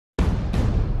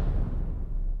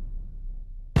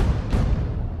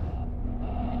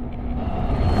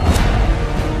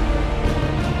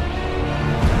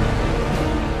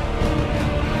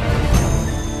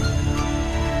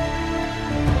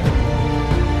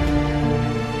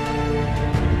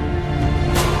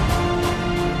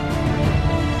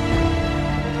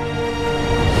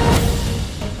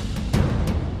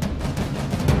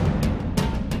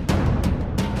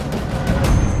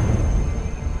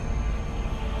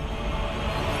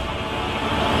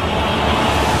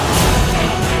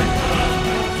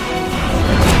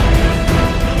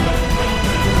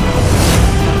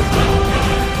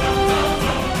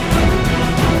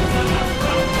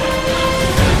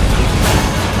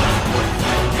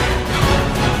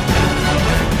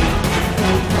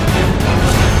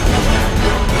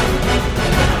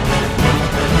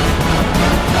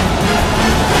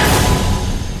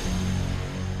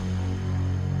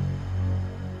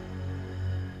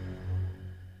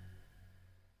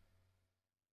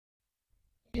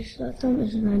Welcome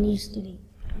is Rani's today.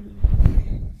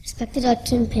 Respected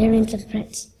audience, parents and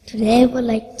friends, today I would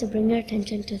like to bring your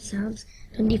attention to Psalms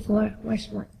 24 verse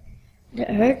 1. The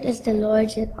earth is the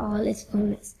Lord's and all its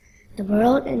fullness, the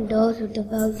world and those who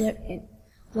dwell therein.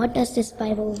 What does this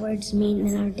Bible words mean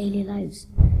in our daily lives?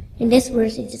 In this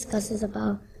verse it discusses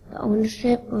about the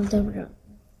ownership of the world.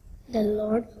 The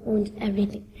Lord owns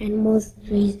everything, animals,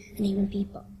 trees, and even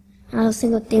people. Not a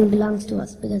single thing belongs to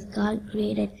us because God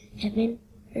created heaven,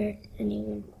 earth, and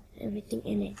even everything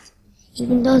in it.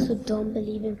 Even those who don't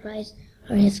believe in Christ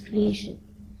are His creation.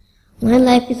 When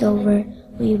life is over,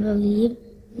 we will leave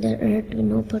the earth with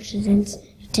no possessions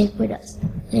to take with us,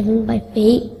 living by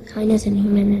faith, kindness, and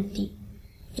humanity.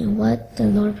 And what the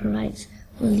Lord provides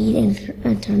will lead in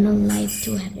eternal life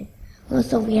to heaven.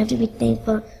 Also, we have to be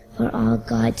thankful for all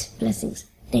God's blessings.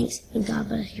 Thanks, and God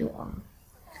bless you all.